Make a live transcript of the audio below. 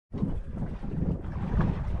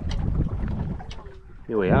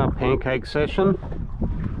Here we are, pancake session.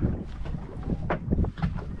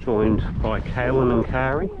 Joined by Kaylin and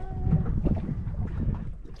Kari.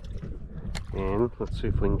 And let's see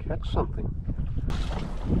if we can catch something.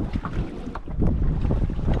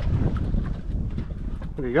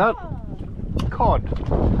 What do you got? Cod.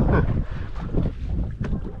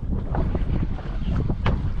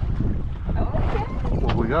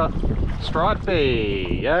 What we got?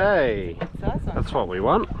 Stripey! Yay! That's what we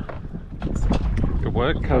want. Good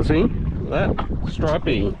work, Cuzzy. Look at that.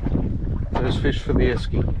 Stripey. There's fish for the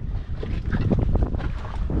esky.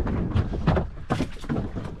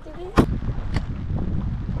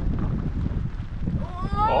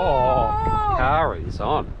 Oh, Kari's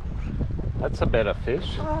on. That's a better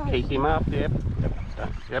fish. Keep him up. Yep.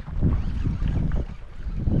 Yep.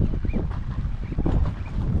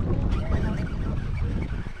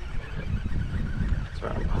 That's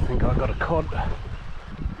right. I think I got a cod.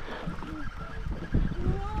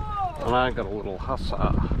 And I got a little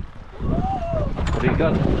hussar. What do you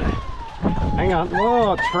got? Hang on.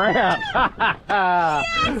 Oh, trout!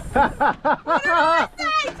 Yes! What did I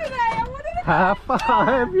say today? I wanted to... High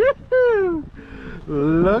five! Yoo-hoo!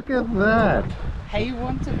 Look at that! Hey,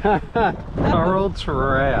 wanted Coral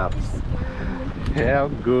trout. How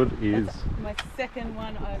good is? That's my second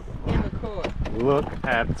one I've ever caught. Look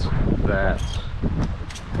at that.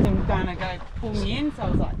 I'm gonna go pull me in, so I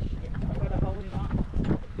was like, shit, I've got to hold him up.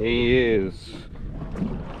 He is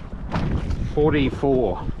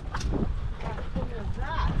 44.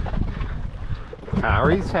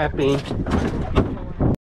 Kari's happy.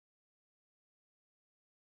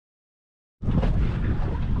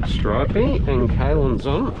 Stripey and Kaylin's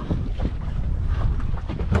on.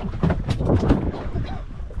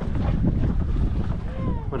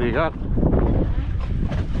 What do you got?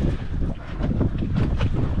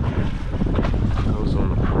 That was on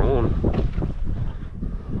the prawn.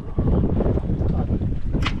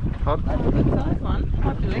 Cod? That's a good size one.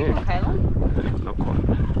 Might be legal, Kaylin. Not quite.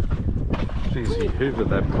 Jeez, he hoovered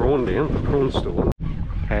that prawn down. The prawn's still on.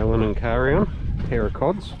 Kaylin and Kari on. Pair of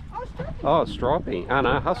cods. Oh, stripey. Oh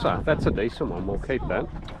no, hussar. That's a decent one. We'll keep that.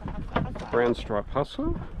 Brown stripe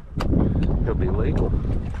hussar. He'll be legal.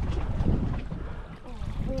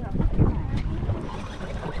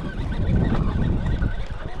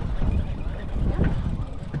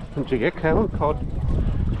 What'd you get, Kaylin? Cod.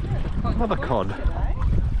 Another cod.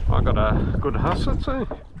 I got a good hussar too.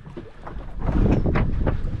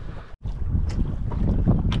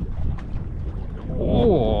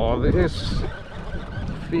 Oh, this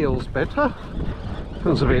feels better.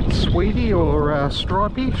 Feels a bit sweety or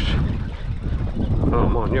stripe-ish. Oh,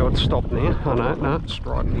 mind you, it's stopped now. Oh no,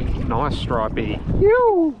 stripey. Nice stripey.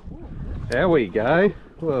 Yoo! There we go.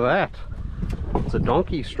 Look at that. It's a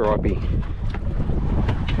donkey stripey.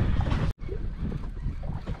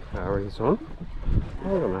 Kari's on.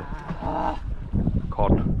 I'm gonna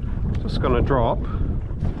cod. Just gonna drop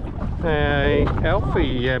a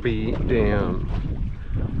Alfie yabby down.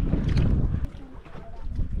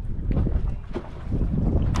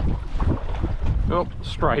 Oh,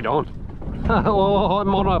 straight on. Oh,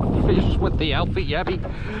 I'm on a fish with the Alfie yabby,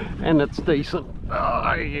 and it's decent.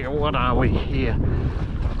 Oh, yeah, what are we here?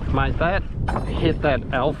 Mate, that hit that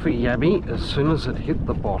Alfie yabby as soon as it hit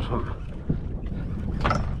the bottom.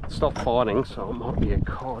 Stopped fighting, so it might be a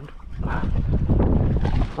cod.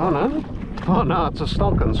 Oh no. Oh no, it's a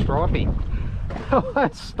stonkin' stripey. Oh,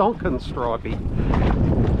 that's stonkin' stripey.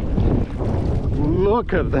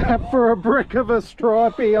 Look at that for a brick of a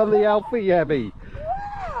stripey on the Alfie yabby.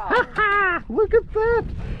 Wow. Look at that.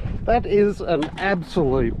 That is an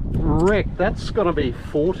absolute wreck. That's going to be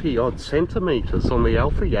 40 odd centimetres on the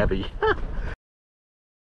Alfie yabby.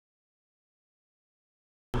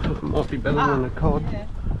 Might be better than a cod. Yeah.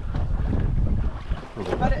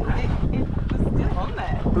 But it was still on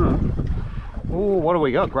there. Oh, what do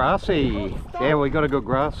we got? Grassy. Oh, yeah, we got a good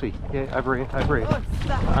grassy. Yeah, over here, over here. Oh,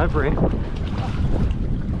 over here.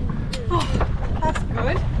 Oh, that's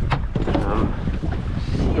good.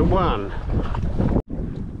 Good one.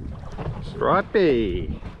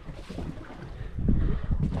 Stripey.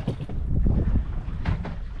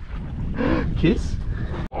 Kiss.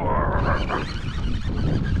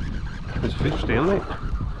 There's fish down there.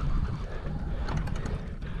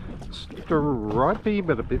 Stripey,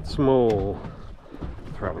 but a bit small.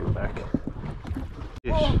 Throw him back.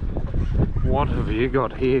 Fish. What have you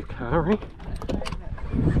got here, Kari?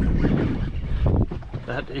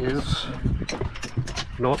 That is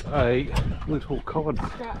not a little cod.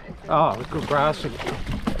 Oh, good grassy.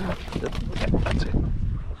 That's it.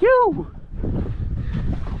 You!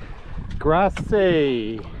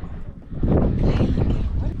 Grassy.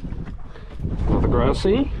 Another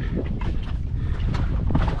grassy.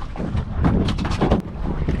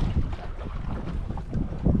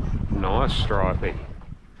 Nice stripey.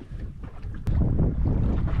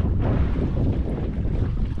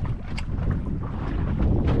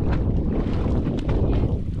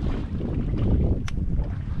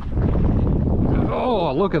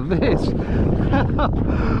 Oh, look at this.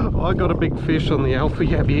 I got a big fish on the alpha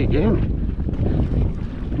yabby again.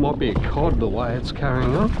 Might be a cod the way it's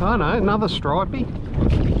carrying on. Oh no, another stripey.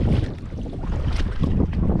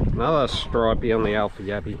 Another stripey on the alpha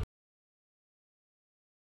yabby.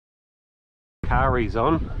 Carry's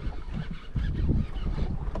on.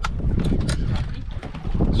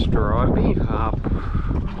 Stripey up.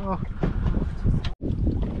 Oh.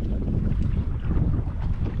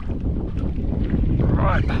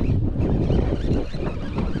 Right.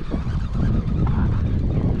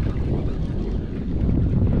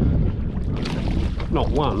 Not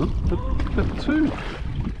one, but two.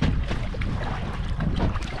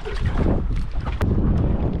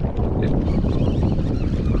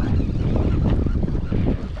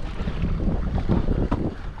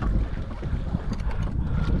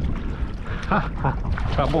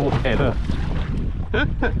 Double header.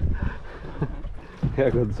 How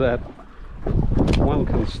good's that? One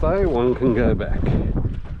can stay, one can go back.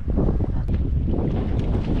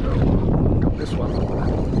 Got this one.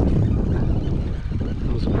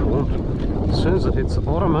 There's a prawn. As soon as it hits the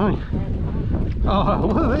bottom, eh? Oh,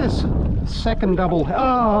 look at this. Second double.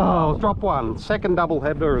 Oh, drop one. Second double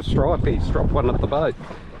header of stripies. Drop one at the boat.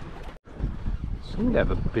 Seem to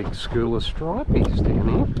have a big school of stripies down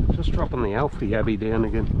here. Just dropping the alpha yabby down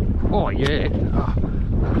again. Oh yeah. Oh.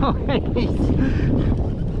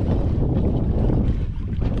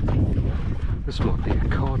 This might be a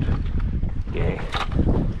cod. Yeah.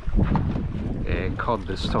 Yeah, cod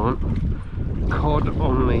this time. Cod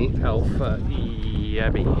on the alpha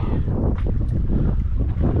yabby.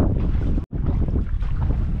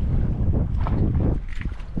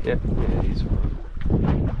 Yep, yeah, he's right.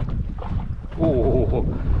 Oh,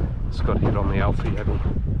 it's got hit on the alpha yabby.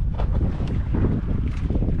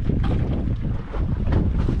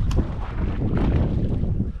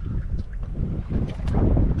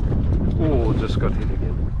 Oh, just got hit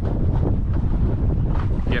again.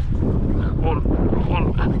 Yep, on.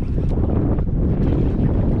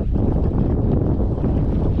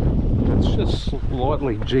 It's just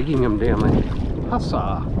lightly jigging him down there.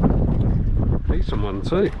 Huzzah! Decent one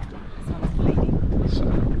too. So,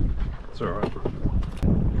 it's alright.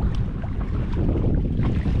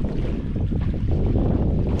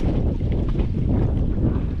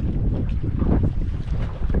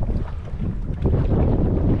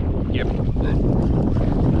 Yep.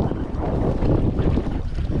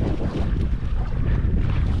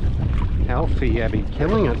 Alpha yabby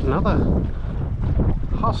killing it. Another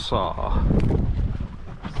huzzah.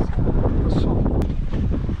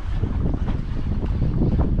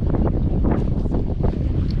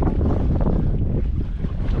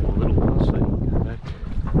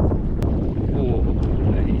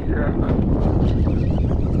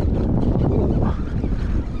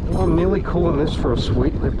 I'm nearly calling this for a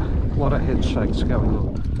sweet lip. A lot of head shakes going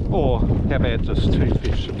on. Or how about just two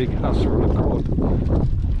fish, a big husser and a cod.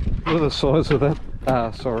 Look at the size of that.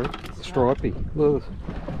 Sorry, stripey. Look,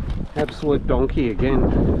 absolute donkey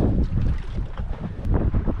again.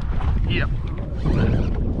 Yep.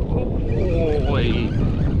 Oh, he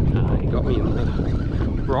got me in the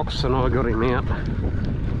rocks and I got him out.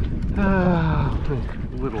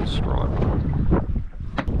 Little stripe.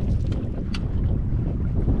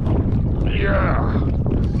 Yeah.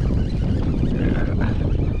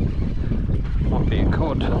 Might be a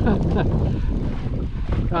cod.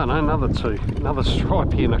 Oh no, another two. Another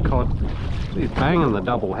stripey and a cod. He's banging the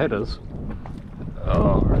double headers.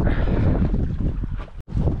 Oh.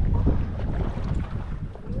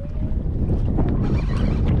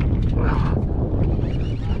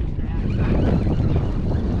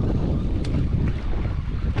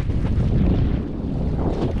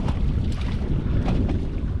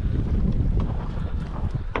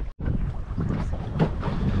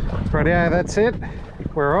 Rightio, that's it.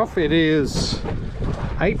 We're off. It is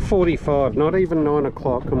 8:45, not even 9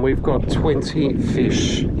 o'clock, and we've got 20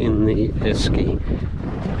 fish in the esky.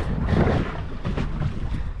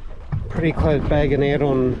 Pretty close bagging out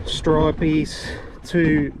on stripies,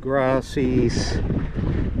 2 grassies,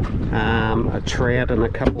 a trout and a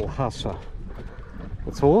couple husser.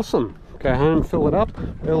 That's awesome. Go home, fill it up,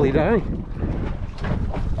 early day.